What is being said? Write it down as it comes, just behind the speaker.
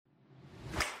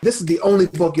This is the only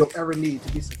book you'll ever need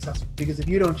to be successful, because if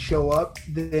you don't show up,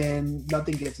 then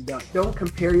nothing gets done. Don't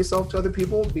compare yourself to other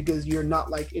people because you're not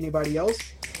like anybody else.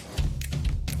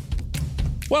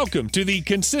 Welcome to the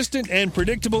Consistent and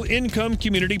Predictable Income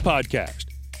Community Podcast.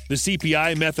 The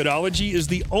CPI methodology is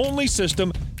the only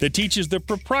system that teaches the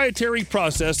proprietary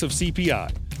process of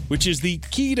CPI, which is the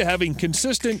key to having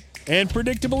consistent and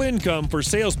predictable income for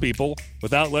salespeople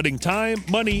without letting time,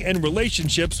 money, and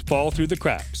relationships fall through the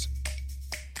cracks.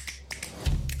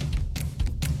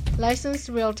 Licensed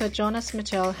realtor Jonas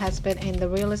Mitchell has been in the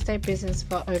real estate business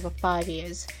for over 5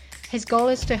 years. His goal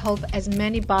is to help as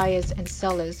many buyers and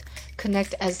sellers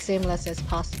connect as seamless as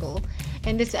possible.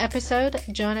 In this episode,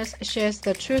 Jonas shares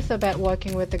the truth about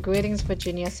working with the Greetings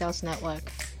Virginia Sales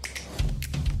Network.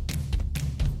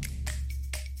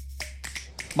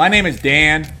 My name is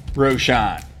Dan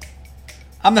Rochon.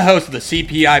 I'm the host of the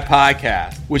CPI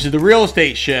podcast, which is the real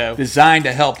estate show designed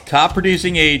to help top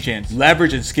producing agents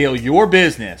leverage and scale your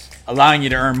business, allowing you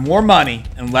to earn more money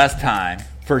in less time,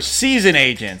 for seasoned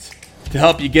agents to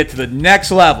help you get to the next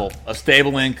level of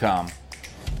stable income,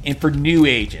 and for new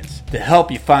agents to help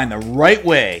you find the right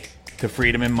way to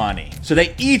freedom and money so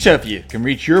that each of you can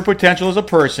reach your potential as a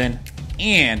person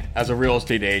and as a real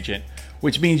estate agent,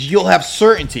 which means you'll have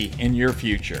certainty in your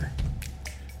future.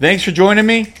 Thanks for joining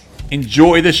me.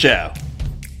 Enjoy the show.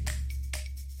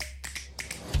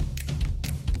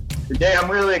 Today, I'm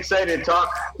really excited to talk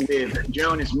with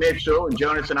Jonas Mitchell.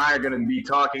 Jonas and I are going to be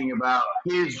talking about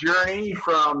his journey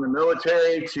from the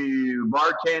military to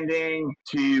bartending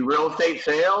to real estate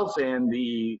sales and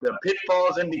the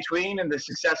pitfalls in between and the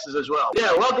successes as well.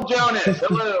 Yeah, welcome, Jonas.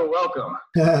 Hello, welcome.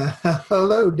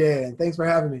 Hello, Dan. Thanks for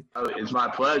having me. Oh, it's my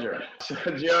pleasure. So,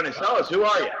 Jonas, tell us, who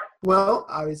are you? Well,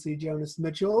 obviously, Jonas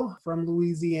Mitchell from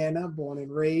Louisiana, born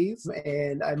and raised,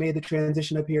 and I made the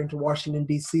transition up here into Washington,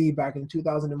 D.C. back in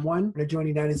 2001. I joined the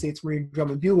United States Marine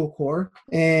Drum and Bugle Corps,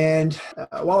 and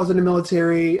while I was in the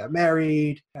military, I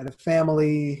married, had a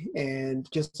family, and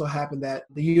just so happened that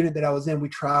the unit that I was in, we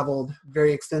traveled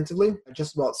very extensively,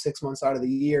 just about 6 months out of the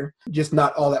year, just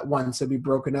not all at once, so it'd be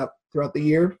broken up throughout the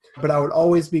year. But I would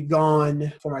always be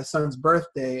gone for my son's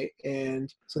birthday,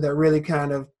 and so that really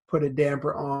kind of put a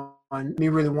damper on me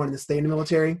really wanting to stay in the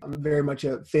military. I'm very much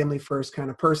a family first kind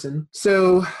of person.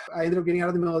 So I ended up getting out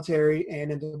of the military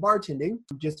and into bartending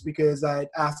just because I'd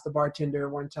asked the bartender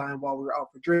one time while we were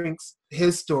out for drinks,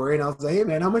 his story. And I was like, hey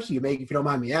man, how much do you make if you don't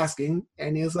mind me asking?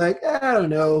 And he was like, I don't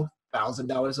know,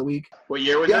 $1,000 a week. What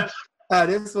year was this?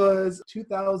 This was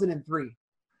 2003.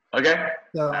 Okay.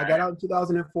 So I got out in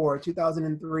 2004.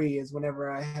 2003 is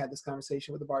whenever I had this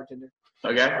conversation with the bartender.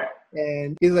 Okay.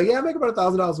 And he's like, yeah, I make about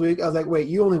 $1,000 a week. I was like, wait,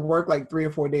 you only work like 3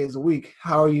 or 4 days a week.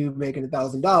 How are you making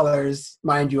 $1,000?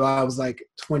 Mind you, I was like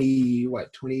 22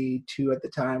 at the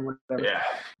time, whatever. Yeah.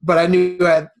 But I knew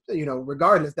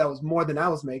regardless, that was more than I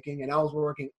was making, and I was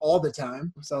working all the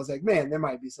time. So I was like, man, there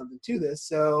might be something to this.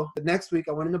 So the next week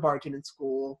I went into bartending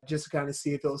school just to kind of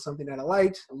see if it was something that I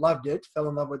liked. I loved it, fell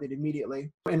in love with it immediately,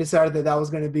 and decided that was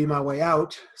going to be my way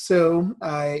out. So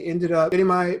I ended up getting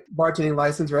my bartending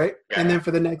license, right? Yeah. And then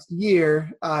for the next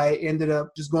year, I ended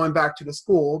up just going back to the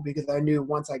school because I knew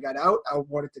once I got out, I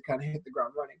wanted to kind of hit the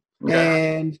ground running. Yeah.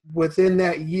 And within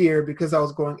that year, because I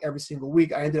was going every single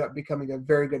week, I ended up becoming a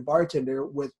very good bartender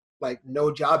with like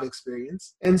no job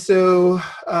experience. And so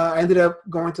I ended up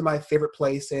going to my favorite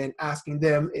place and asking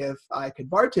them if I could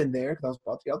bartend there because I was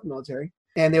about to get out the military.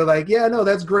 And they were like, yeah, no,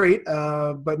 that's great.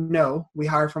 But no, we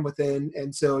hire from within.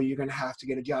 And so you're going to have to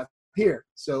get a job here.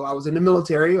 So I was in the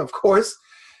military, of course.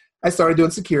 I started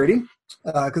doing security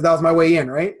because that was my way in,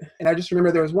 right? And I just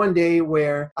remember there was one day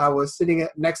where I was sitting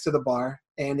next to the bar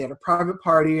and they had a private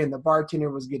party and the bartender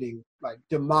was getting like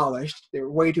demolished. There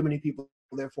were way too many people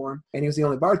there for him and he was the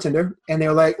only bartender. And they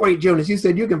were like, wait, Jonas, you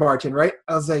said you can bartend, right?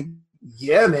 I was like,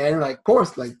 yeah, man, like, of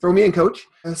course, like throw me in, coach.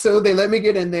 And so they let me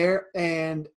get in there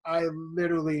and I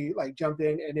literally like jumped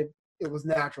in and it was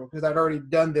natural because I'd already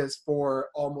done this for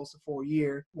almost a full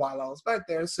year while I was back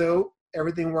there. So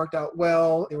everything worked out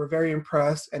well. They were very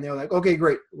impressed and they were like, okay,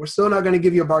 great. We're still not going to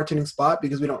give you a bartending spot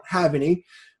because we don't have any,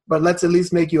 but let's at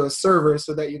least make you a server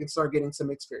so that you can start getting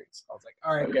some experience. I was like,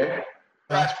 all right. Okay.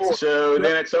 Fast forward. So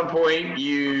then at some point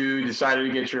you decided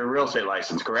to get your real estate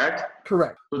license, correct?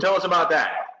 Correct. So tell us about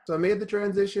that. So I made the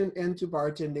transition into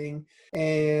bartending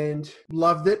and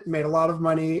loved it, made a lot of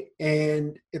money,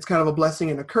 and it's kind of a blessing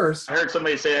and a curse. I heard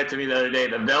somebody say that to me the other day,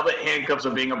 the velvet handcuffs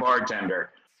of being a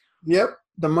bartender. Yep.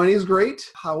 the money is great.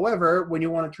 However, when you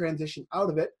want to transition out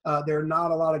of it, there are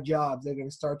not a lot of jobs that are going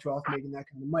to start you off making that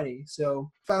kind of money.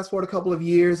 So fast forward a couple of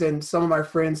years, and some of my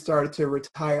friends started to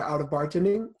retire out of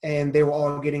bartending, and they were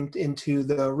all getting into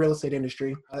the real estate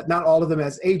industry. Not all of them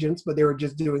as agents, but they were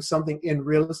just doing something in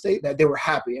real estate that they were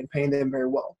happy and paying them very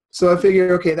well. So I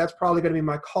figured, okay, that's probably going to be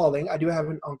my calling. I do have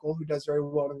an uncle who does very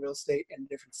well in real estate in a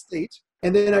different state.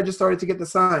 And then I just started to get the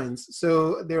signs.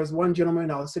 So there was one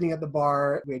gentleman, I was sitting at the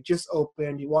bar. We had just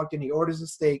opened. He walked in, he orders a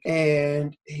steak,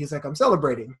 and he's like, I'm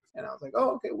celebrating. And I was like,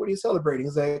 oh, okay, what are you celebrating?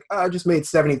 He's like, I just made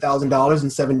 $70,000 in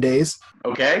 7 days.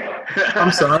 Okay.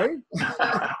 I'm sorry.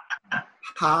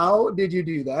 How did you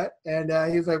do that?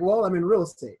 And he's like, well, I'm in real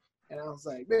estate. And I was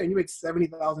like, man, you make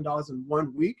 $70,000 in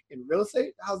 1 week in real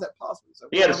estate? How's that possible? So,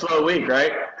 he had a slow week,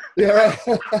 right? Yeah,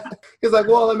 right. He's like,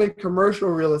 well, I'm in commercial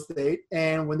real estate.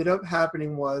 And what ended up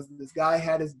happening was this guy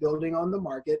had his building on the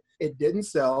market. It didn't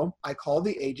sell. I called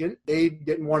the agent. They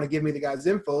didn't want to give me the guy's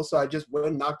info. So I just went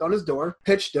and knocked on his door,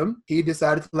 pitched him. He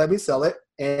decided to let me sell it.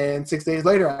 And 6 days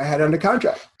later, I had it under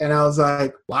contract. And I was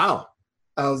like, wow.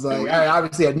 I was like, I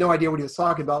obviously had no idea what he was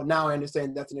talking about. Now I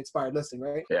understand that's an expired listing,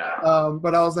 right? Yeah.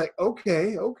 But I was like,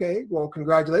 okay. Well,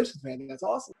 congratulations, man. That's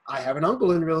awesome. I have an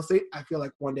uncle in real estate. I feel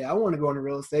like one day I want to go into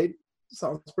real estate.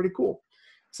 Sounds pretty cool.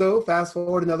 So fast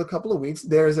forward another couple of weeks.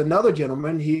 There's another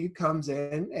gentleman. He comes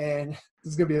in, and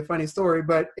this is going to be a funny story,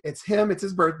 but it's him. It's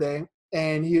his birthday.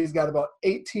 And he's got about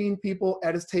 18 people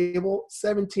at his table.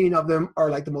 17 of them are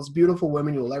like the most beautiful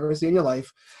women you'll ever see in your life.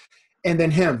 And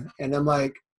then him. And I'm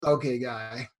like, okay,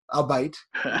 guy, I'll bite.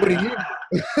 What do you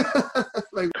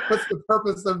like, what's the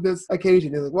purpose of this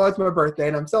occasion? He's like, well, it's my birthday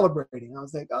and I'm celebrating. I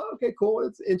was like, oh, okay, cool.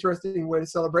 It's an interesting way to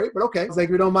celebrate, but okay. He's like,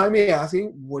 if you don't mind me asking,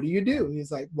 what do you do?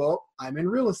 He's like, well, I'm in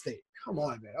real estate. Come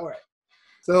on, man. All right.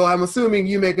 So I'm assuming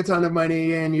you make a ton of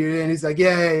money, and he's like,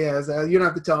 yeah. So you don't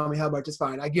have to tell me how much. It's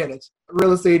fine. I get it.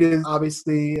 Real estate is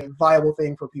obviously a viable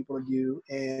thing for people to do.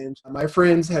 And my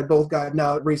friends had both gotten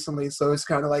out recently. So it's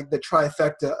kind of like the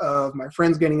trifecta of my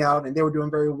friends getting out, and they were doing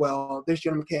very well. This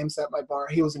gentleman came, sat at my bar.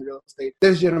 He was in real estate.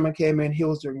 This gentleman came in. He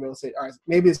was doing real estate. All right,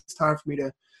 maybe it's time for me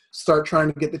to start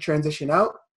trying to get the transition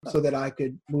out so that I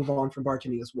could move on from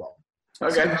bartending as well.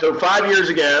 Okay. So 5 years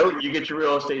ago, you get your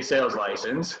real estate sales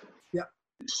license.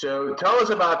 So tell us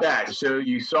about that. So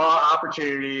you saw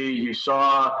opportunity, you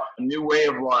saw a new way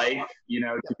of life,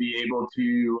 to be able to,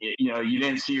 you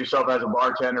didn't see yourself as a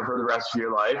bartender for the rest of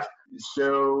your life.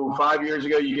 So 5 years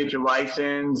ago, you get your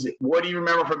license. What do you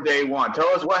remember from day one? Tell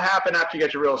us what happened after you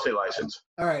got your real estate license.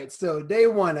 All right. So day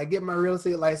one, I get my real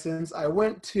estate license. I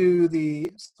went to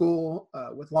the school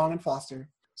with Long and Foster.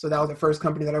 So that was the first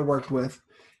company that I worked with.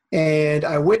 And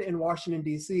I went in Washington,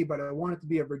 D.C., but I wanted to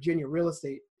be a Virginia real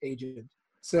estate agent.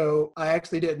 So I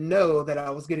actually didn't know that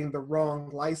I was getting the wrong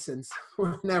license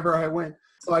whenever I went.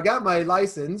 So I got my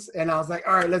license, and I was like,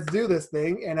 all right, let's do this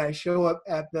thing. And I show up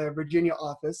at the Virginia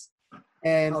office,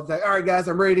 and I was like, all right, guys,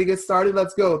 I'm ready to get started.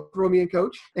 Let's go. Throw me in,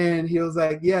 coach. And he was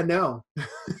like, yeah, no,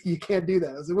 you can't do that.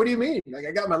 I was like, what do you mean? Like,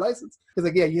 I got my license. He's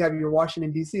like, yeah, you have your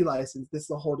Washington, D.C. license. This is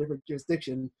a whole different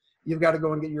jurisdiction. You've got to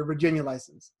go and get your Virginia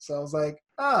license. So I was like,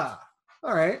 all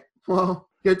right, well,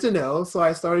 good to know. So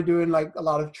I started doing like a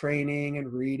lot of training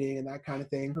and reading and that kind of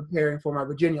thing, preparing for my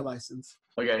Virginia license.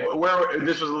 Okay.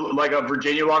 This was like a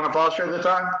Virginia Long and Foster at the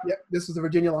time? Yep. This was a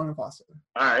Virginia Long and Foster.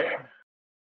 All right.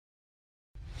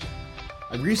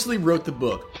 I recently wrote the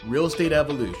book, Real Estate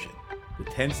Evolution, the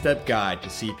 10-step guide to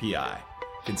CPI,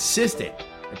 consistent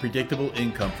and predictable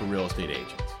income for real estate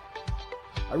agents.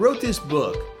 I wrote this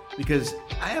book because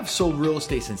I have sold real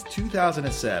estate since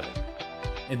 2007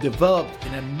 and developed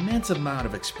an immense amount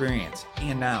of experience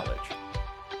and knowledge.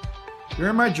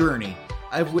 During my journey,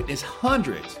 I've witnessed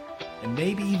hundreds and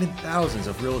maybe even thousands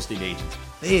of real estate agents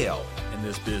fail in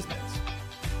this business.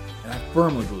 And I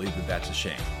firmly believe that that's a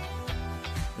shame.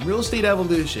 In Real Estate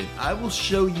Evolution, I will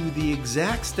show you the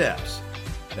exact steps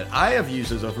that I have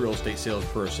used as a real estate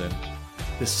salesperson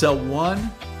to sell 1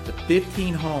 to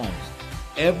 15 homes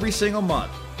every single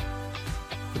month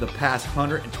for the past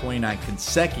 129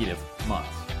 consecutive months.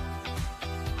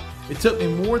 It took me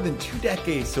more than 2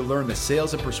 decades to learn the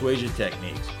sales and persuasion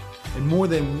techniques, and more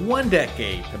than 1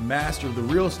 decade to master the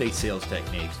real estate sales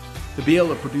techniques to be able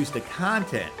to produce the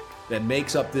content that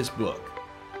makes up this book.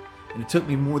 And it took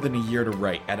me more than a year to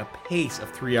write at a pace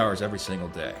of 3 hours every single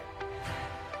day.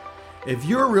 If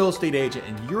you're a real estate agent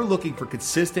and you're looking for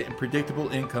consistent and predictable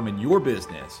income in your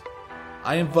business,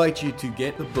 I invite you to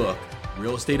get the book,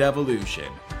 Real Estate Evolution.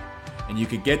 And you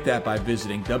can get that by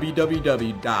visiting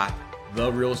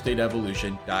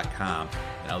www.therealestateevolution.com.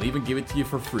 And I'll even give it to you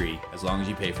for free as long as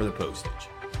you pay for the postage.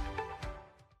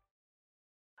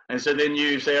 And so then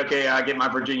you say, okay, I get my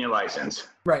Virginia license.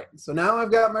 Right. So now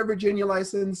I've got my Virginia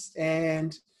license,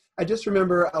 and I just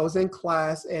remember I was in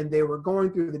class and they were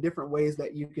going through the different ways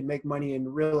that you can make money in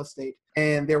real estate.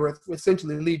 And they were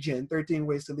essentially lead gen, 13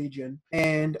 ways to lead gen.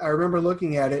 And I remember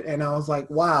looking at it and I was like,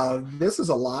 wow, this is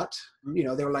a lot. You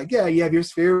know, they were like, yeah, you have your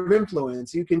sphere of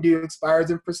influence. You can do expires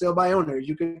and for sale by owners.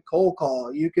 You could cold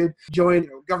call. You could join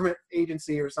a government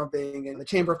agency or something in the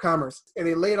Chamber of Commerce. And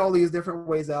they laid all these different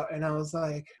ways out. And I was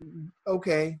like,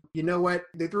 okay, you know what?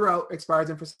 They threw out expires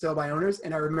and for sale by owners.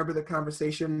 And I remember the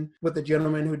conversation with the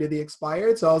gentleman who did the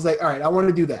expired. So I was like, all right, I want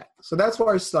to do that. So that's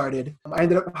where I started. I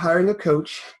ended up hiring a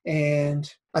coach,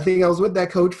 and I think I was with that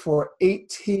coach for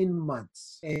 18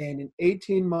 months. And in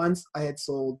 18 months, I had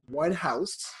sold one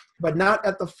house, but not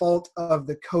at the fault of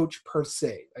the coach per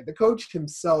se. Like, the coach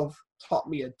himself taught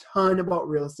me a ton about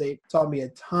real estate, taught me a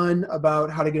ton about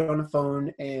how to get on the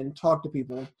phone and talk to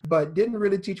people, but didn't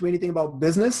really teach me anything about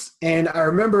business. And I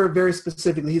remember very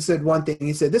specifically, he said one thing.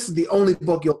 He said, this is the only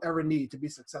book you'll ever need to be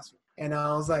successful. And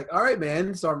I was like, all right,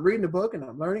 man. So I'm reading the book and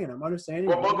I'm learning and I'm understanding.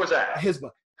 What book was that? His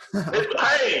book.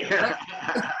 Hey!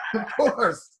 Of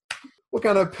course. What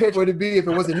kind of pitch would it be if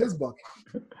it wasn't his book?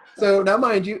 So now,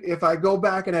 mind you, if I go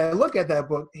back and I look at that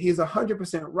book, he's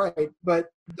 100% right, but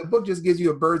the book just gives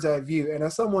you a bird's eye view. And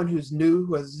as someone who's new,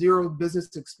 who has zero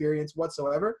business experience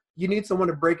whatsoever, you need someone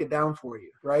to break it down for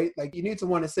you, right? Like, you need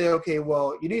someone to say, okay,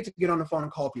 well, you need to get on the phone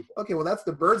and call people. Okay, well, that's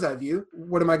the bird's eye view.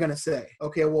 What am I going to say?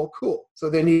 Okay, well, cool. So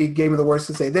then he gave me the words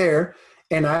to say there.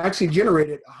 And I actually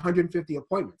generated 150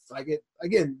 appointments.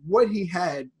 Again, what he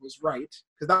had was right,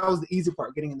 because that was the easy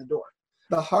part, getting in the door.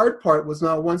 The hard part was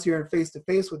now, once you're in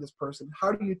face-to-face with this person,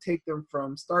 how do you take them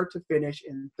from start to finish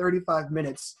in 35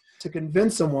 minutes to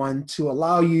convince someone to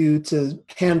allow you to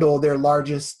handle their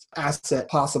largest asset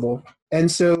possible? And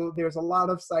so there's a lot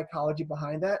of psychology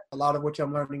behind that, a lot of which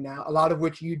I'm learning now, a lot of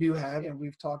which you do have, and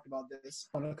we've talked about this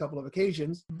on a couple of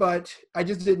occasions, but I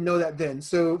just didn't know that then.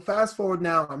 So fast forward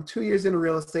now, I'm 2 years into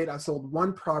real estate. I've sold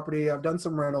one property. I've done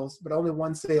some rentals, but only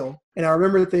one sale. And I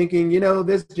remember thinking,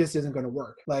 this just isn't going to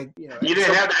work. Like, you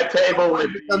didn't have that table with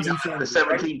the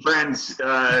 17 friends.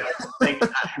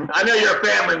 I know you're a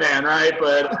family man, right?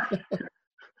 But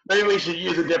maybe we should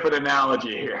use a different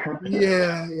analogy here.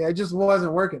 Yeah, it just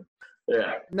wasn't working.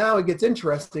 Yeah. Now it gets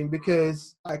interesting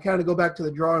because I kind of go back to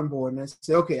the drawing board and I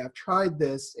say, okay, I've tried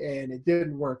this and it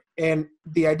didn't work. And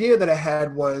the idea that I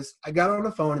had was, I got on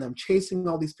the phone and I'm chasing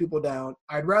all these people down.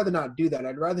 I'd rather not do that.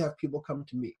 I'd rather have people come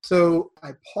to me. So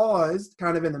I paused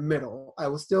kind of in the middle. I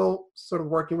was still sort of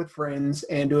working with friends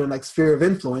and doing like sphere of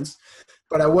influence,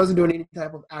 but I wasn't doing any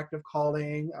type of active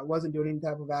calling. I wasn't doing any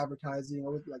type of advertising. I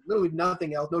was like literally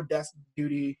nothing else, no desk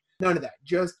duty. None of that,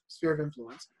 just sphere of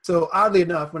influence. So oddly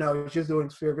enough, when I was just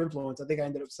doing sphere of influence, I think I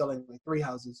ended up selling like 3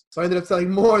 houses. So I ended up selling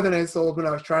more than I sold when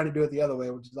I was trying to do it the other way,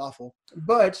 which is awful.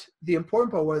 But the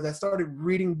important part was I started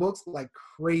reading books like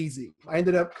crazy. I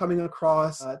ended up coming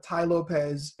across Tai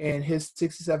Lopez and his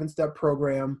 67-step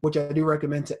program, which I do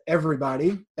recommend to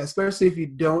everybody, especially if you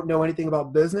don't know anything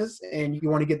about business and you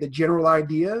want to get the general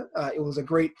idea. It was a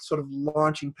great sort of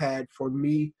launching pad for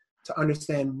me to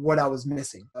understand what I was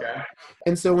missing. Okay.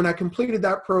 And so when I completed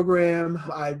that program,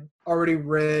 I already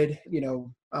read, I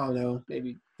don't know,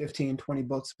 maybe 15, 20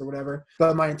 books or whatever,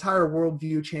 but my entire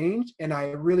worldview changed and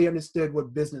I really understood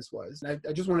what business was. And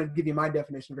I just want to give you my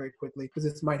definition very quickly because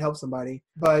this might help somebody.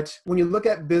 But when you look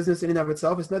at business in and of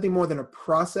itself, it's nothing more than a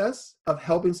process of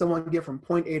helping someone get from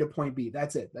point A to point B.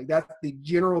 That's it. Like, that's the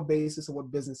general basis of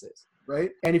what business is,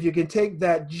 right? And if you can take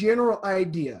that general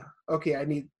idea,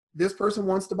 okay, this person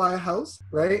wants to buy a house,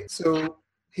 right? So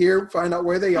here, find out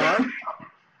where they are,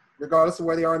 regardless of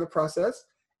where they are in the process,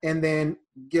 and then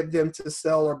get them to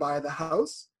sell or buy the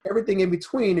house. Everything in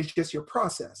between is just your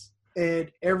process.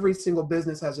 And every single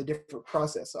business has a different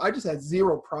process. So I just had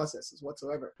 0 processes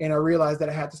whatsoever. And I realized that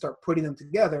I had to start putting them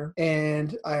together.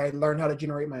 And I learned how to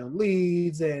generate my own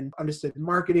leads and understood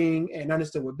marketing and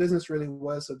understood what business really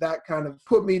was. So that kind of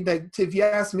put me, like, if you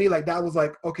ask me, like, that was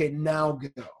like, okay, now go.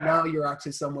 Now you're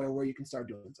actually somewhere where you can start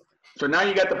doing something. So now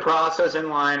you got the process in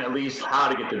line, at least how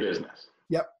to get the business.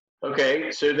 Yep. Okay.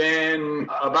 So then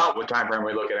about what time frame are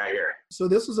we looking at here? So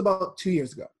this was about 2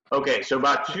 years ago. Okay, so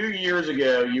about 2 years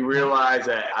ago, you realized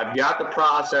that I've got the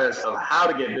process of how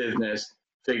to get business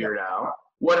figured out.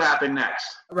 What happened next?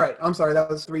 Right. I'm sorry. That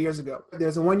was 3 years ago.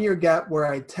 There's a 1 year gap where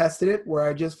I tested it, where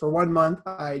I just, for 1 month,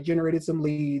 I generated some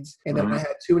leads, and then I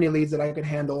had too many leads that I could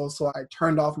handle. So I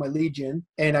turned off my lead gen,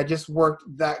 and I just worked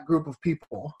that group of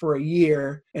people for a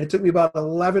year. And it took me about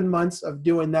 11 months of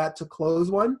doing that to close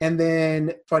one. And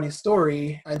then, funny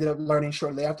story, I ended up learning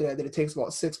shortly after that it takes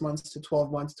about 6 months to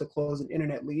 12 months to close an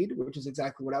internet lead, which is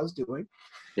exactly what I was doing.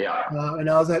 Yeah.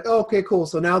 And I was like, oh, okay, cool.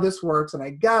 So now this works, and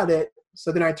I got it.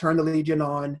 So then I turned the lead gen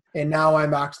on, and now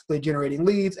I'm actually generating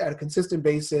leads at a consistent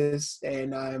basis.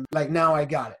 And I'm like, now I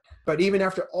got it. But even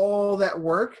after all that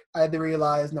work, I had to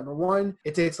realize, number one,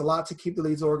 it takes a lot to keep the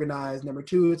leads organized. Number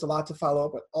two, it's a lot to follow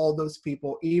up with all those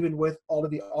people, even with all of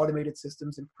the automated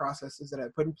systems and processes that I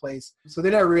put in place. So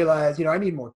then I realized, I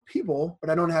need more people,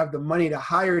 but I don't have the money to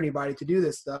hire anybody to do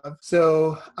this stuff.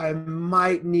 So I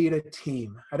might need a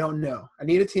team. I don't know. I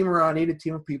need a team around, I need a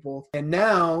team of people. And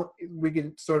now we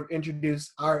can sort of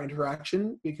introduce our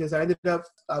interaction, because I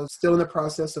was still in the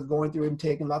process of going through and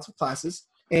taking lots of classes.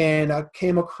 And I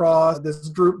came across this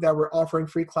group that were offering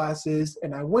free classes,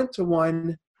 and I went to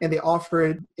one, and it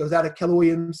was at a Keller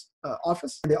Williams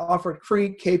office, and they offered free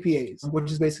KPAs, which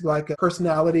is basically like a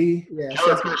personality.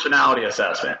 Keller personality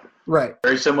assessment. Right.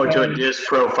 Very similar to a DISC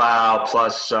profile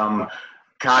plus some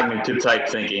cognitive type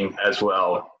thinking as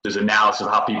well. There's analysis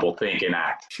of how people think and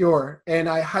act. Sure. And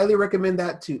I highly recommend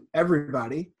that to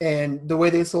everybody. And the way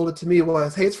they sold it to me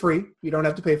was, hey, it's free. You don't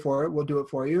have to pay for it. We'll do it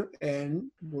for you, and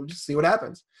we'll just see what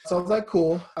happens. So I was like,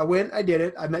 cool. I went, I did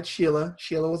it. I met Sheila.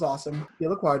 Sheila was awesome.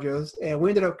 Sheila Quadros. And we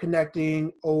ended up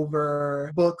connecting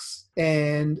over books,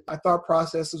 and our thought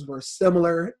processes were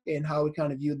similar in how we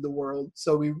kind of viewed the world.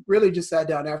 So we really just sat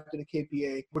down after the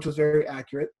KPA, which was very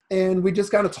accurate. And we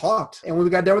just kind of talked. And when we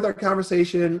got done with our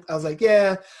conversation, I was like,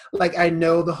 yeah, like I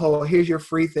know the whole, here's your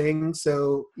free thing.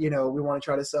 So, we want to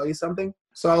try to sell you something.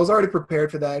 So I was already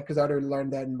prepared for that, because I already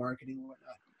learned that in marketing and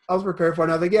whatnot. I was prepared for it.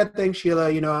 And I was like, yeah, thanks, Sheila.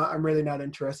 I'm really not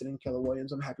interested in Keller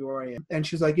Williams. I'm happy where I am. And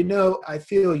she's like, I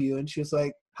feel you. And she was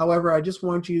like, however, I just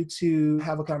want you to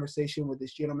have a conversation with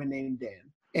this gentleman named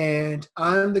Dan. And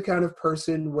I'm the kind of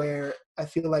person where I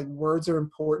feel like words are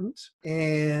important,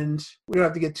 and we don't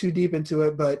have to get too deep into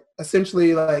it, but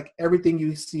essentially like everything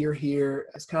you see or hear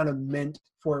is kind of meant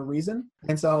for a reason.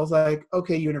 And so I was like,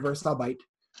 okay, universe, I'll bite.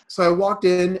 So I walked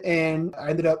in, and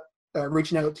I ended up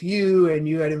reaching out to you, and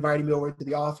you had invited me over to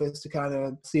the office to kind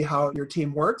of see how your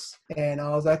team works. And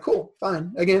I was like, cool,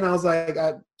 fine. Again, I was like,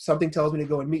 something tells me to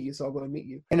go and meet you, so I'll go and meet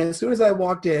you. And as soon as I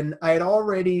walked in, I had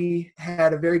already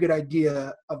had a very good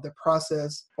idea of the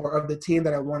process or of the team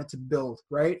that I wanted to build,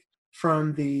 right?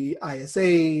 From the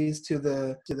ISAs to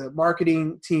the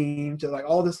marketing team to like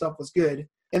all this stuff was good.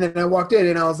 And then I walked in,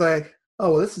 and I was like,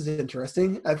 oh, well, this is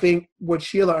interesting. I think what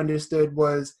Sheila understood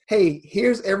was, hey,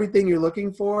 here's everything you're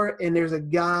looking for, and there's a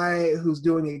guy who's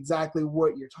doing exactly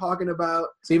what you're talking about,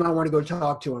 so you might want to go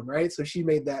talk to him, right? So she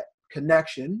made that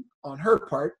connection on her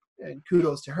part, and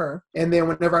kudos to her. And then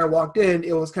whenever I walked in,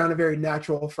 it was kind of very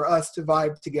natural for us to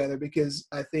vibe together, because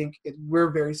I think we're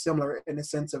very similar in the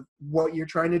sense of what you're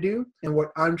trying to do and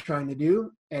what I'm trying to do.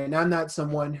 And I'm not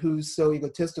someone who's so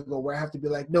egotistical where I have to be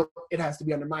like, no, it has to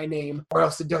be under my name or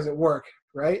else it doesn't work,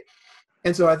 right?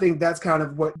 And so I think that's kind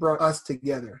of what brought us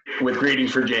together. With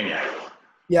Greetings, Virginia.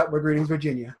 Yeah, with Greetings,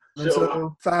 Virginia. And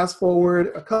so fast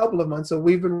forward a couple of months. So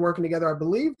we've been working together, I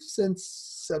believe, since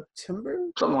September.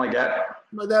 Something like that.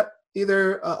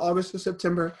 Either August or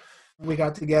September. We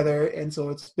got together, and so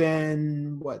it's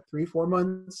been 3-4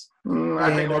 months.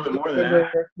 I think a little bit more than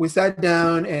that. We sat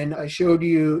down, and I showed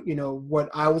you, what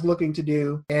I was looking to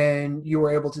do, and you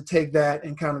were able to take that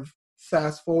and kind of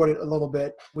fast forward it a little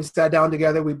bit. We sat down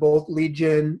together. We both lead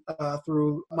gen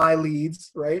through my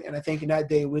leads, right? And I think in that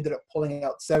day, we ended up pulling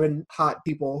out 7 hot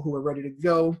people who were ready to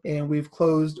go. And we've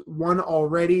closed 1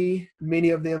 already.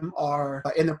 Many of them are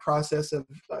in the process of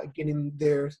getting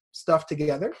their stuff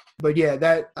together. But yeah,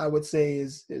 that I would say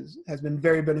has been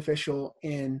very beneficial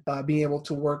in being able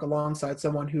to work alongside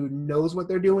someone who knows what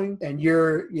they're doing. And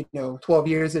you're, 12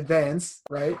 years advanced,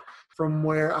 right, from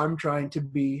where I'm trying to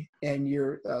be. And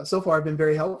you're so far been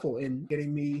very helpful in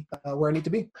getting me where I need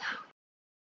to be.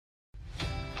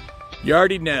 You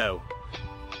already know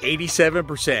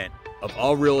 87% of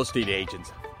all real estate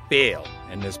agents fail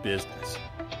in this business.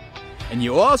 And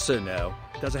you also know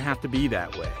it doesn't have to be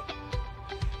that way.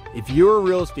 If you're a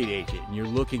real estate agent and you're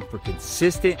looking for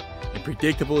consistent and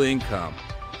predictable income,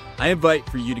 I invite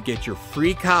for you to get your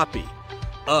free copy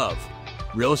of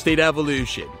Real Estate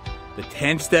Evolution, the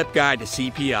 10-step guide to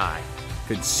CPI,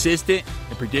 consistent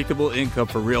and predictable income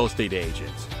for real estate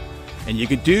agents. And you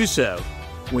can do so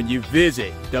when you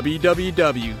visit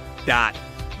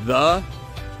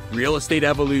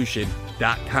www.therealestateevolution.com.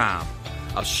 CPIMethodology.com.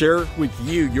 I'll share with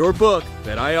you your book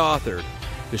that I authored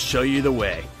to show you the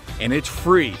way, and it's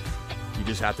free. You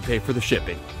just have to pay for the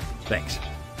shipping. Thanks.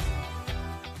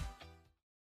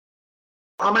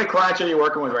 How many clients are you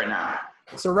working with right now?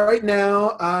 So right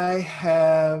now I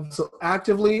have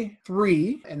actively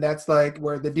 3, and that's like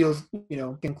where the deals,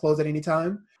 can close at any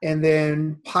time. And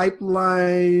then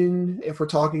pipeline, if we're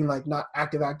talking like not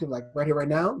active, like right here, right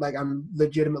now, like I'm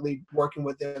legitimately working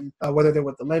with them, whether they're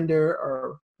with the lender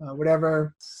or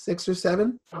whatever, 6 or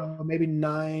 7, maybe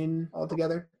 9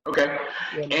 altogether. Okay.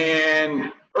 Yeah.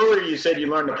 And earlier you said you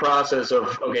learned the process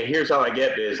of, okay, here's how I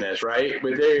get business, right?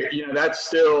 But that's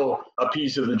still a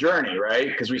piece of the journey, right?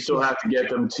 Because we still have to get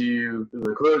them to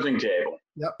the closing table.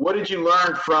 Yep. What did you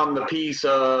learn from the piece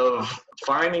of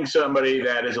finding somebody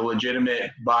that is a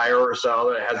legitimate buyer or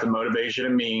seller that has the motivation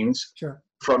and means? Sure.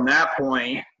 From that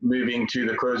point, moving to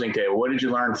the closing table, what did you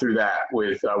learn through that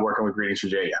with working with Greetings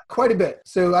Virginia? Quite a bit.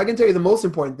 So I can tell you the most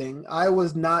important thing. I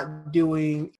was not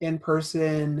doing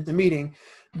in-person the meeting,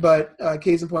 but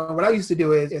case in point, what I used to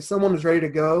do is if someone was ready to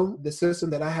go, the system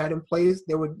that I had in place,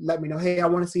 they would let me know, hey, I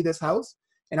want to see this house.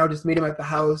 And I'll just meet them at the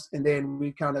house, and then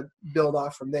we kind of build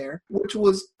off from there, which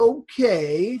was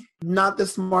okay. Not the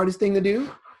smartest thing to do.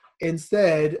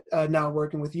 Instead, now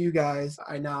working with you guys,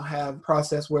 I now have a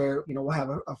process where, we'll have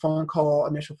a phone call,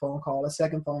 initial phone call, a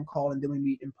second phone call, and then we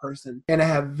meet in person. And I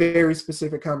have very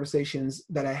specific conversations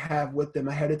that I have with them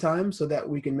ahead of time so that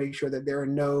we can make sure that there are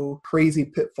no crazy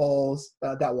pitfalls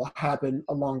that will happen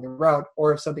along the route.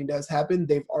 Or if something does happen,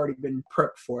 they've already been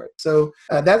prepped for it. So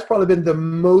that's probably been the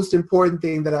most important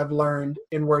thing that I've learned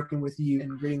in working with you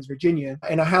in Greetings Virginia.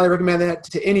 And I highly recommend that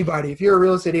to anybody. If you're a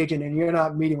real estate agent and you're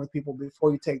not meeting with people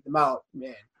before you take them out,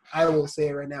 man, I will say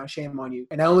it right now, shame on you.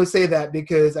 And I only say that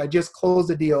because I just closed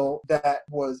a deal that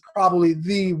was probably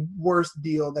the worst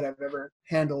deal that I've ever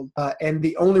handled. And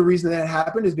the only reason that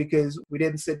happened is because we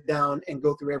didn't sit down and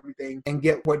go through everything and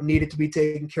get what needed to be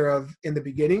taken care of in the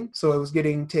beginning. So it was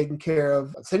getting taken care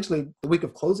of essentially the week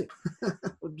of closing,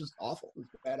 which is awful. It was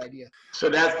a bad idea. So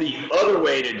that's the other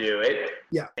way to do it.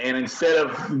 Yeah. And instead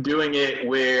of doing it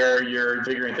where you're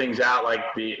figuring things out like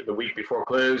the week before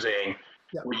closing,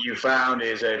 yeah. What you found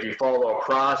is that if you follow a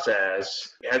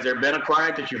process, has there been a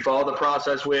client that you followed the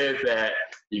process with that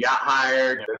you got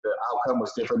hired, that the outcome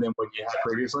was different than what you had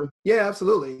previously? Yeah,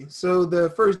 absolutely. So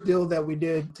the first deal that we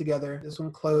did together, this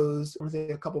one closed, I want to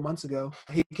say a couple months ago.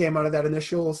 He came out of that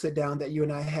initial sit down that you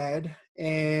and I had.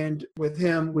 And with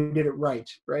him, we did it right?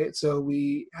 So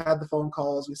we had the phone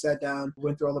calls, we sat down,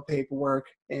 went through all the paperwork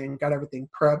and got everything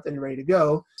prepped and ready to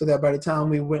go so that by the time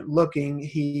we went looking,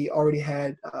 he already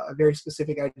had a very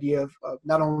specific idea of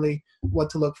not only what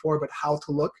to look for, but how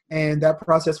to look. And that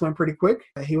process went pretty quick.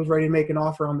 He was ready to make an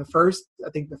offer on the first. I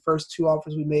think the first 2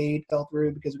 offers we made fell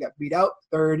through because we got beat out.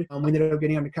 Third, we ended up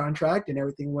getting under contract and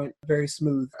everything went very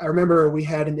smooth. I remember we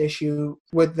had an issue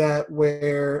with that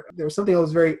where there was something that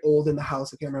was very old in the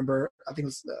house. I can't remember. I think it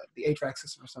was the HVAC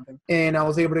system or something. And I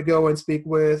was able to go and speak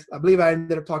with, I believe I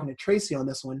ended up talking to Tracy on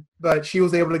this one, but she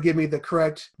was able to give me the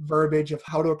correct verbiage of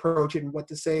how to approach it and what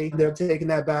to say. They're taking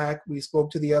that back. We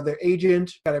spoke to the other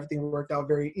agent, got everything worked out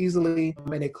very easily,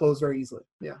 and it closed very easily.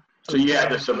 Yeah. So you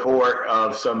had the support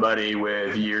of somebody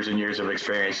with years and years of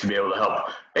experience to be able to help.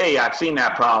 Hey, I've seen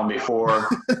that problem before.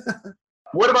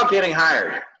 What about getting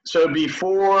hired? So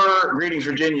before Greetings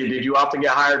Virginia, did you often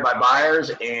get hired by buyers,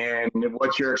 and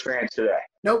what's your experience today?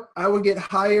 Nope. I would get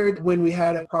hired when we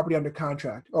had a property under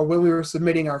contract or when we were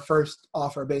submitting our first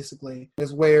offer, basically,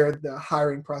 is where the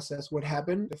hiring process would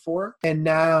happen before. And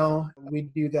now we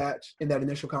do that in that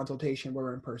initial consultation where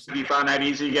we're in person. Have you found that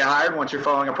easy to get hired once you're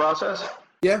following a process?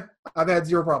 Yeah, I've had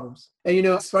 0 problems. And,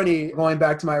 it's funny, going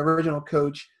back to my original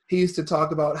coach, he used to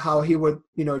talk about how he would,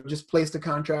 just place the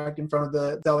contract in front of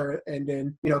the seller and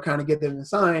then, kind of get them to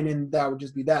sign, and that would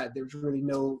just be that. There's really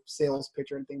no sales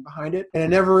pitch or anything behind it. And I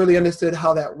never really understood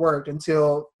how that worked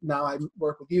until now I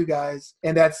work with you guys.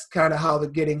 And that's kind of how the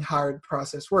getting hired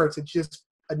process works. It's just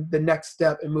the next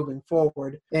step in moving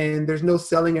forward. And there's no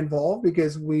selling involved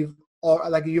because you've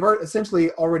essentially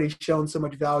already shown so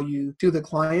much value to the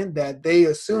client that they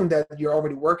assume that you're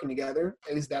already working together.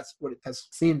 At least that's what it has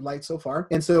seemed like so far.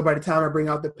 And so by the time I bring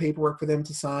out the paperwork for them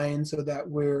to sign so that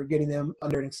we're getting them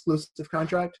under an exclusive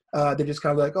contract, they're just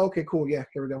kind of like, okay, cool. Yeah,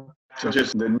 here we go. So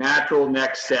just the natural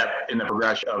next step in the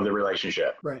progression of the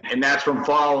relationship. Right. And that's from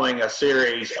following a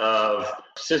series of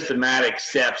systematic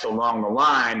steps along the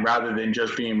line rather than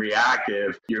just being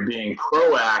reactive. You're being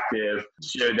proactive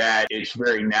so that it's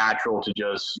very natural to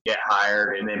just get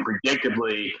hired and then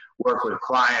predictably work with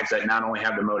clients that not only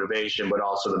have the motivation, but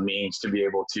also the means to be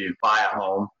able to buy a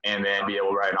home and then be able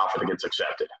to write an offer that gets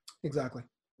accepted. Exactly.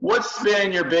 What's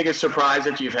been your biggest surprise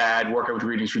that you've had working with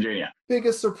Greetings Virginia?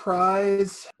 Biggest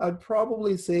surprise, I'd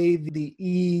probably say the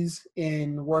ease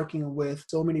in working with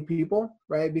so many people,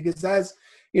 right? Because that's,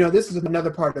 this is another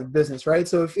part of business, right?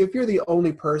 So if you're the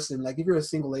only person, like if you're a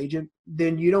single agent,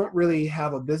 then you don't really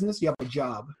have a business, you have a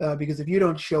job. Because if you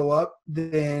don't show up,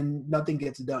 then nothing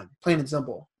gets done, plain and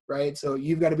simple. Right. So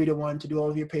you've got to be the one to do all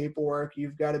of your paperwork.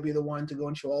 You've got to be the one to go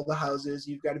and show all the houses.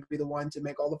 You've got to be the one to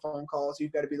make all the phone calls.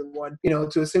 You've got to be the one,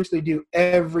 to essentially do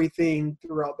everything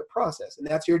throughout the process. And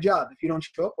that's your job. If you don't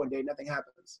show up one day, nothing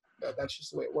happens. That's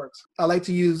just the way it works. I like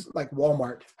to use like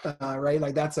Walmart, right?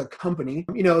 Like that's a company.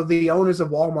 The owners of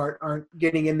Walmart aren't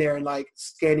getting in there and like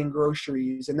scanning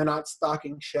groceries, and they're not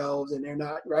stocking shelves, and they're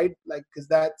not, right? Like, because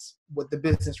that's what the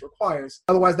business requires.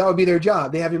 Otherwise, that would be their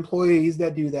job. They have employees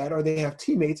that do that, or they have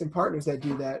teammates and partners that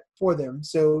do that for them.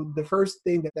 So the first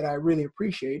thing that I really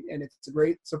appreciate, and it's a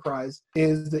great surprise,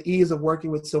 is the ease of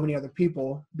working with so many other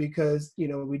people, because,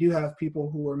 we do have people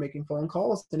who are making phone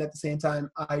calls, and at the same time,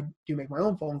 I do make my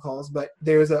own phone calls, but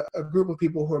there's a group of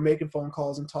people who are making phone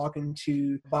calls and talking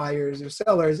to buyers or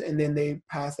sellers, and then they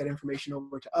pass that information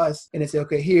over to us, and they say,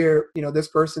 okay, here, this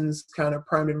person's kind of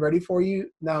primed and ready for you.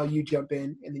 Now you jump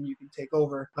in, and then you can take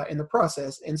over in the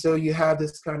process. And so you have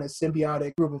this kind of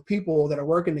symbiotic group of people that are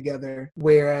working together,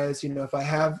 whereas, if I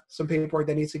have some paperwork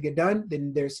that needs to get done,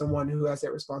 then there's someone who has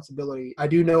that responsibility. I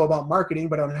do know about marketing,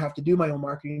 but I don't have to do my own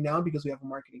marketing now because we have a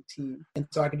marketing team. And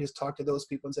so I can just talk to those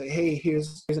people and say, hey,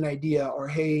 here's an idea, or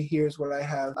hey, here's what I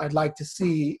have. I'd like to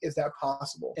see, is that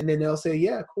possible? And then they'll say,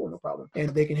 yeah, cool, no problem.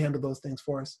 And they can handle those things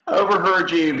for us. I overheard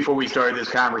you before we started this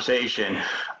conversation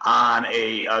on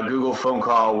a Google phone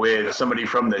call with somebody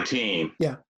from the team.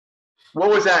 Yeah. What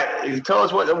was that? Tell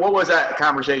us what was that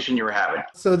conversation you were having?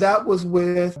 So that was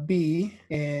with B,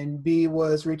 and B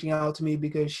was reaching out to me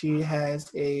because she has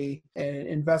an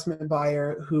investment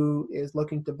buyer who is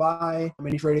looking to buy, and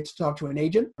he's ready to talk to an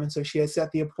agent. And so she had set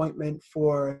the appointment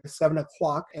for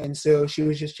 7:00. And so she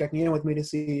was just checking in with me to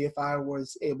see if I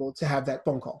was able to have that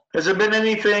phone call. Has there been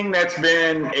anything that's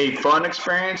been a fun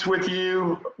experience with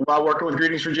you while working with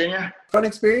Greetings Virginia? Fun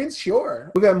experience?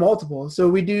 Sure. We've got multiple. So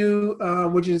we do,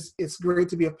 it's great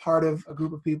to be a part of a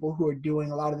group of people who are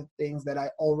doing a lot of the things that I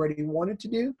already wanted to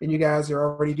do, and you guys are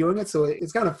already doing it. So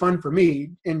it's kind of fun for me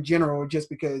in general, just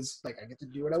because like I get to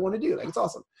do what I want to do. Like it's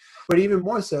awesome. But even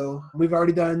more so, we've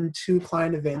already done 2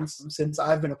 client events since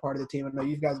I've been a part of the team. I know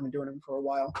you guys have been doing them for a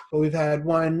while, but we've had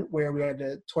one where we had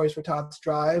the Toys for Tots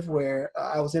drive, where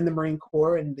I was in the Marine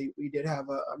Corps, and we did have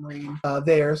a Marine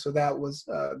there. So that was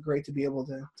great to be able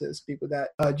to speak with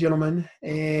that gentleman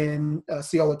and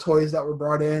see all the toys that were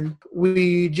brought in.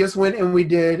 We just went and we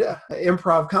did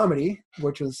improv comedy,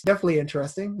 which was definitely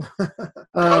interesting. Tell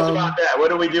us about that. What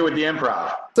do we do with the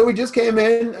improv? So we just came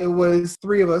in. It was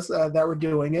 3 of us that were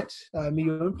doing it, me,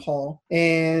 you, and Paul.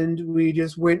 And we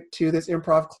just went to this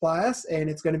improv class, and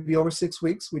it's going to be over 6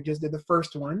 weeks. We just did the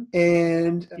first one.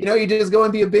 And, you just go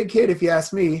and be a big kid, if you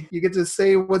ask me. You get to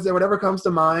say whatever comes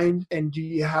to mind, and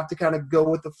you have to kind of go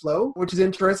with the flow, which is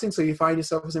interesting. So you find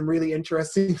yourself in some really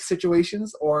interesting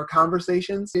situations or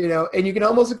conversations, and you can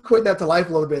almost equate that to life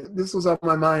a little bit. This was on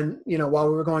my mind, while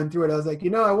we were going through it. I was like,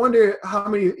 I wonder how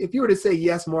many, if you were to say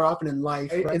yes more often in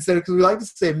life, right? Instead of, because we like to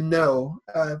say no,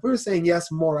 if we were saying yes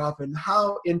more often,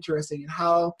 how interesting and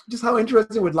how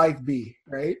interesting would life be,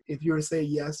 right? If you were to say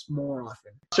yes more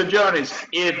often. So Jonas,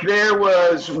 if there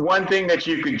was one thing that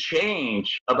you could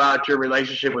change about your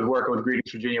relationship with working with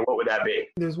Greetings Virginia, what would that be?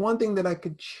 There's one thing that I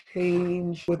could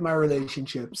change with my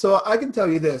relationship. So I can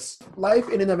tell you this, life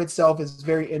in and of itself is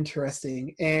very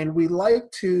interesting, and we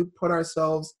like to put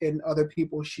ourselves in other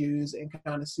people's shoes and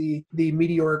kind of see the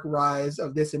meteoric rise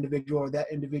of this individual or that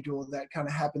individual that kind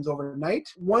of happens overnight.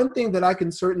 One thing that I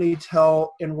can certainly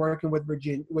tell in working with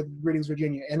Greetings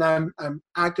Virginia, and I'm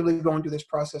actively going through this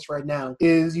process right now,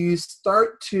 is you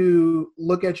start to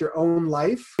look at your own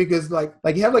life, because like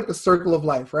you have like the circle of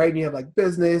life, right? And you have like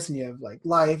business, and you have like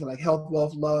life, and like health,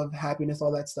 wealth, love, happiness,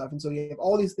 all that stuff. And so you have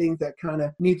all these things that kind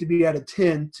of need to be at a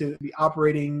 10 to be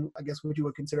operating, I guess, what you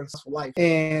would consider a successful life.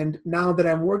 And now that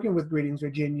I'm working with Greetings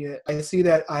Virginia, I see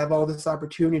that I have all this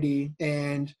opportunity,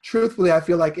 and truthfully, I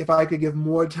feel like if I could give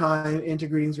more time into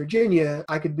Greetings Virginia,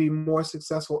 I could be more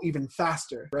successful even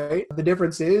faster, right? The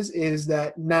difference is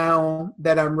that now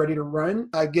that I'm ready to run,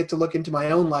 I get to look into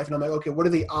my own life, and I'm like, okay, what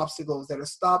are the obstacles that are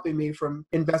stopping me from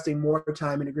investing more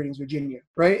time into Greetings Virginia,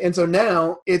 right? And so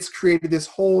now it's created this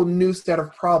whole new set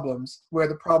of problems, where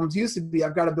the problems used to be,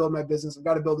 I've got to build my business, I've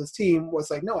got to build this team. Well,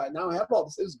 it's like, no, now I have all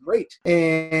this. It was great.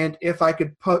 And if I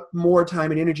could put more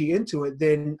time and energy into it,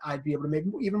 then I'd be able to make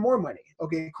even more money.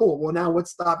 Okay, cool. Well, now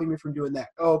what's stopping me from doing that?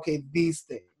 Okay, these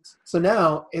things. things. So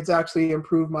now it's actually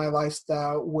improved my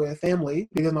lifestyle with family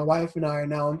because my wife and I are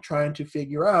now trying to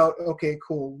figure out, okay,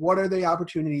 cool, what are the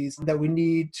opportunities that we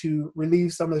need to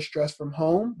relieve some of the stress from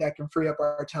home that can free up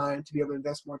our time to be able to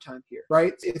invest more time here,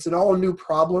 right? It's an all new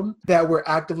problem that we're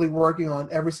actively working on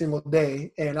every single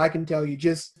day. And I can tell you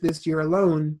just this year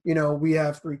alone, we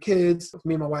have 3 kids,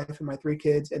 me and my wife and my 3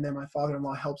 kids, and then my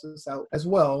father-in-law helps us out as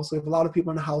well. So we have a lot of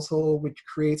people in the household, which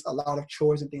creates a lot of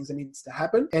chores and things that needs to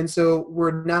happen. And so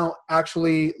we're now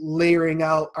actually layering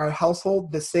out our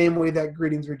household the same way that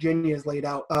Greetings Virginia is laid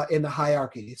out in the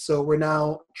hierarchy. So we're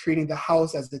now treating the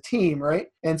house as the team, right?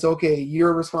 And so, okay,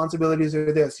 your responsibilities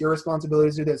are this, your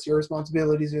responsibilities are this, your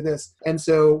responsibilities are this. And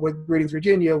so with Greetings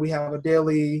Virginia, we have a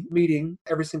daily meeting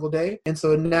every single day. And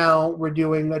so now we're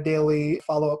doing a daily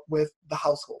follow-up with the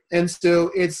household. And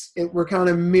so we're kind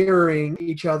of mirroring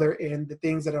each other in the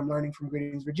things that I'm learning from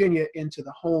Greetings Virginia into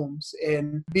the homes,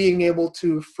 and being able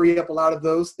to free up a lot of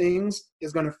those things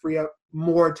is going to free up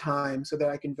more time so that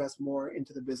I can invest more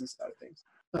into the business side of things.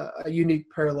 A unique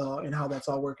parallel in how that's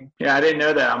all working. Yeah, I didn't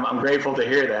know that. I'm grateful to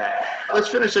hear that. Let's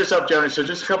finish this up, Jonas. So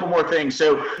just a couple more things.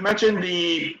 So you mentioned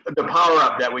the power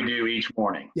up that we do each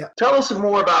morning. Yeah. Tell us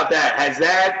more about that. Has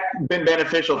that been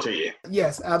beneficial to you?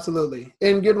 Yes, absolutely.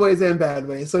 In good ways and bad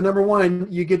ways. So number 1,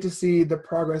 you get to see the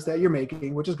progress that you're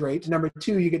making, which is great. Number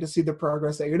 2, you get to see the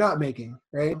progress that you're not making,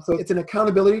 right? So it's an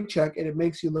accountability check, and it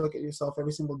makes you look at yourself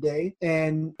every single day.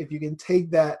 And if you can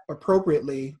take that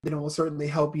appropriately, then it will certainly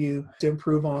help you to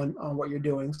improve on what you're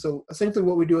doing. So essentially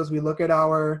what we do is we look at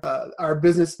our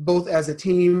business both as a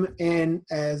team and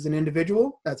as an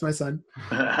individual. That's my son.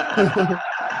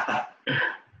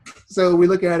 So we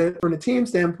look at it from a team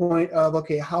standpoint of,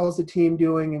 okay, how is the team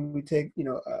doing? And we take,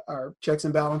 our checks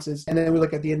and balances. And then we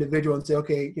look at the individual and say,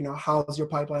 okay, how is your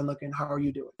pipeline looking? How are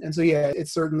you doing? And so, yeah,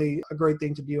 it's certainly a great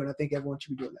thing to do. And I think everyone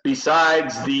should be doing that.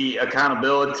 Besides the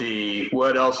accountability,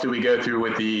 what else do we go through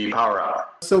with the Power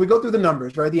Up? So we go through the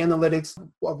numbers, right? The analytics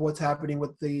of what's happening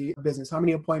with the business. How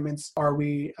many appointments are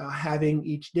we having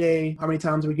each day? How many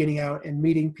times are we getting out and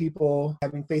meeting people,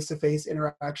 having face-to-face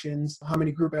interactions? How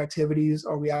many group activities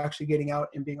are we actually getting out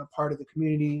and being a part of the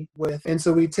community with? And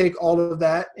so we take all of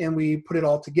that and we put it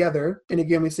all together. And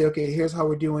again, we say, okay, here's how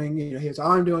we're doing, here's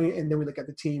how I'm doing it. And then we look at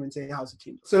the team and say, how's the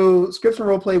team? So scripts and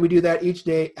role play, we do that each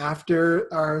day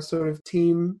after our sort of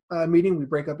team meeting. We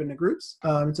break up into groups.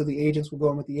 So the agents will go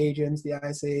in with the agents, the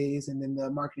ISAs, and then the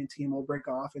marketing team will break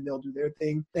off and they'll do their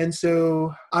thing. And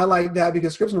so I like that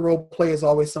because scripts and role play is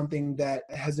always something that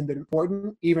hasn't been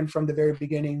important. Even from the very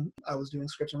beginning, I was doing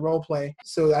scripts and role play.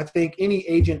 So I think any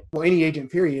agent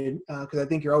period, because I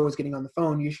think you're always getting on the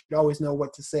phone, you should always know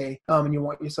what to say. And you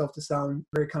want yourself to sound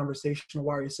very conversational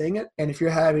while you're saying it. And if you're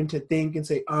having to think and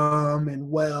say and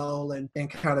well and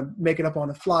kind of make it up on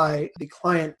the fly, the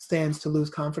client stands to lose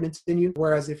confidence in you.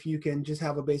 Whereas if you can just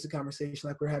have a basic conversation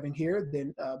like we're having here,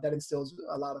 then that instills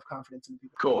a lot of confidence in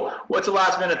people. Cool. What's a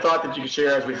last minute thought that you can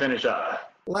share as we finish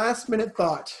up? Last minute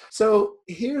thought. So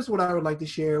here's what I would like to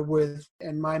share with,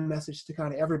 and my message to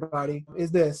kind of everybody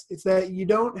is this. It's that you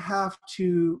don't have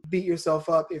to beat yourself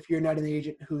up if you're not an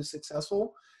agent who's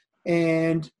successful.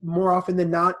 And more often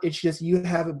than not, it's just you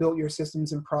haven't built your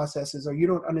systems and processes, or you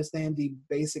don't understand the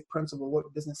basic principle of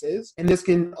what business is. And this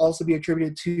can also be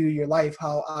attributed to your life,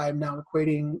 how I'm now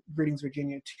equating Greetings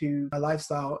Virginia to my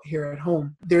lifestyle here at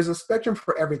home. There's a spectrum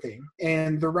for everything.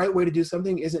 And the right way to do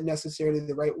something isn't necessarily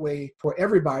the right way for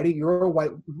everybody.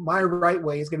 My right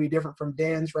way is going to be different from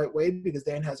Dan's right way, because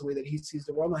Dan has a way that he sees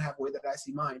the world and I have a way that I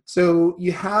see mine. So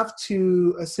you have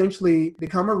to essentially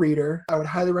become a reader. I would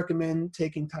highly recommend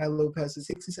taking Tyler Lopez's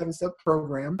 67-step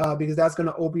program because that's going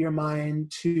to open your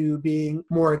mind to being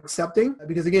more accepting.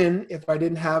 Because again, if I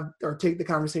didn't have or take the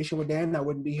conversation with Dan, I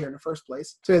wouldn't be here in the first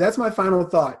place. So that's my final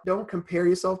thought. Don't compare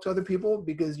yourself to other people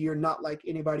because you're not like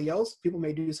anybody else. People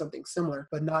may do something similar,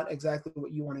 but not exactly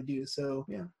what you want to do. So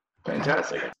yeah.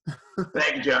 Fantastic.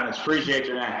 Thank you, Jonas. Appreciate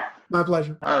you, man. My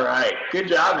pleasure. All right. Good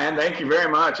job, man. Thank you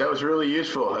very much. That was really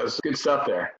useful. That was good stuff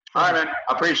there. All right, man.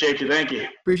 I appreciate you. Thank you.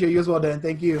 Appreciate you as well, Dan.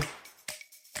 Thank you.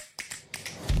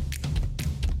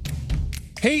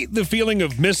 Hate the feeling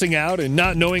of missing out and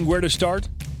not knowing where to start?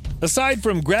 Aside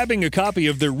from grabbing a copy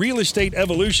of The Real Estate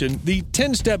Evolution, the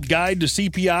 10-Step Guide to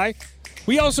CPI,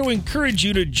 we also encourage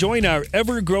you to join our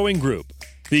ever-growing group,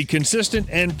 the Consistent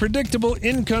and Predictable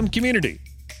Income Community.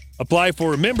 Apply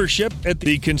for membership at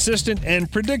the Consistent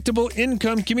and Predictable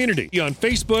Income Community on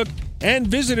Facebook and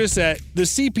visit us at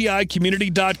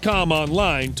thecpicommunity.com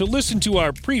online to listen to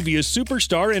our previous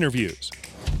superstar interviews.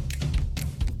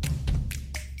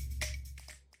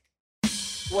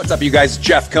 What's up, you guys?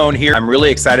 Jeff Cohn here. I'm really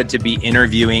excited to be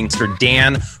interviewing Mr.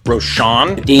 Dan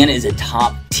Rochon. Dan is a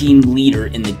top team leader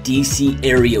in the DC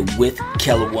area with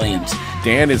Keller Williams.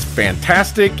 Dan is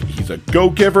fantastic. He's a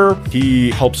go-giver.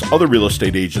 He helps other real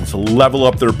estate agents level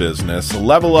up their business,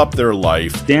 level up their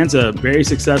life. Dan's a very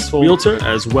successful realtor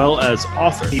as well as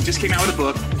author. He just came out with a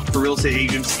book for real estate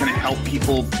agents. It's going to help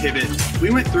people pivot.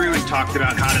 We went through and talked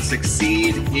about how to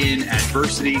succeed in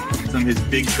adversity, some of his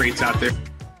big traits out there.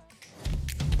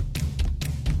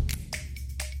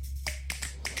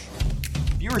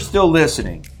 If you are still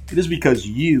listening, it is because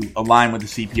you align with the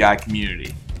CPI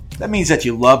community. That means that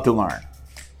you love to learn.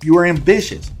 You are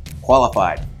ambitious,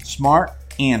 qualified, smart,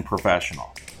 and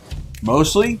professional.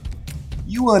 Mostly,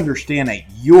 you understand that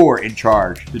you're in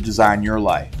charge to design your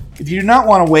life. If you do not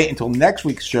want to wait until next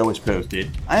week's show is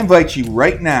posted, I invite you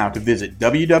right now to visit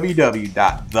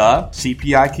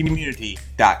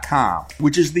www.thecpicommunity.com,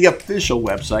 which is the official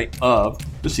website of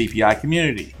the CPI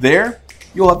community. There,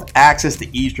 you'll have access to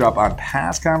eavesdrop on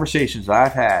past conversations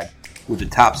I've had with the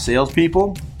top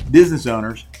salespeople, business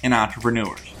owners, and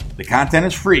entrepreneurs. The content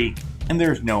is free and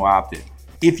there's no opt-in.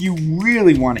 If you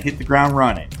really want to hit the ground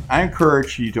running, I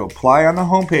encourage you to apply on the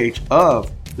homepage of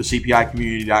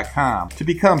thecpicommunity.com to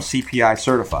become CPI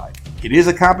certified. It is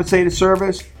a compensated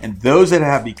service, and those that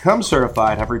have become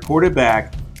certified have reported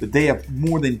back that they have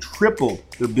more than tripled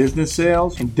their business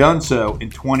sales and done so in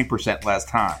 20% less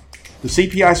time. The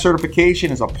CPI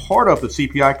certification is a part of the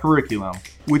CPI curriculum,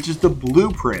 which is the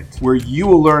blueprint where you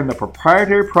will learn the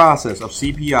proprietary process of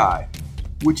CPI,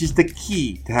 which is the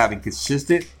key to having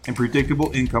consistent and predictable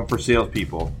income for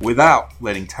salespeople without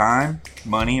letting time,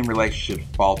 money, and relationships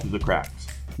fall through the cracks.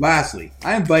 Lastly,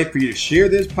 I invite for you to share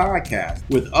this podcast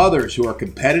with others who are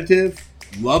competitive,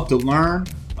 love to learn,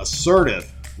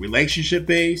 assertive,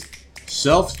 relationship-based,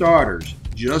 self-starters,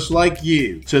 just like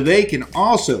you, so they can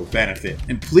also benefit.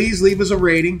 And please leave us a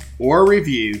rating or a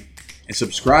review and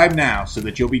subscribe now so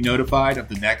that you'll be notified of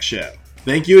the next show.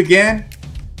 Thank you again.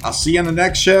 I'll see you on the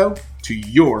next show. To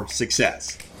your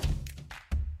success.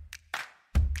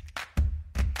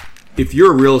 If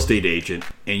you're a real estate agent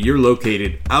and you're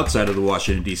located outside of the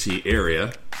Washington, D.C.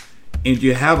 area, and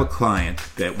you have a client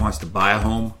that wants to buy a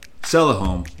home, sell a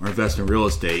home, or invest in real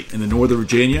estate in the Northern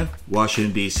Virginia,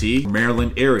 Washington, D.C.,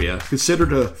 Maryland area, consider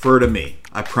to refer to me.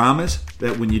 I promise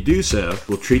that when you do so,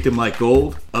 we'll treat them like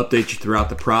gold, update you throughout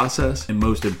the process, and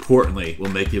most importantly,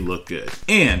 we'll make you look good.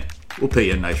 And we'll pay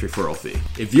you a nice referral fee.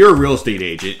 If you're a real estate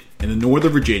agent in the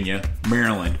Northern Virginia,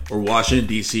 Maryland, or Washington,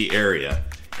 D.C. area,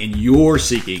 and you're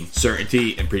seeking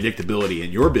certainty and predictability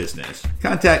in your business,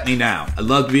 contact me now. I'd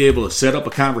love to be able to set up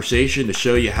a conversation to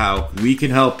show you how we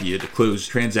can help you to close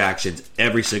transactions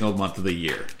every single month of the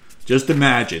year. Just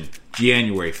imagine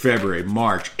January, February,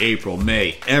 March, April,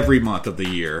 May, every month of the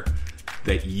year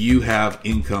that you have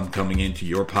income coming into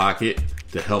your pocket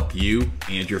to help you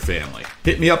and your family.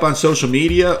 Hit me up on social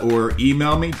media or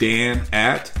email me,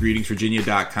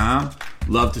 Dan@greetingsvirginia.com.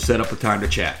 Love to set up a time to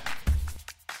chat.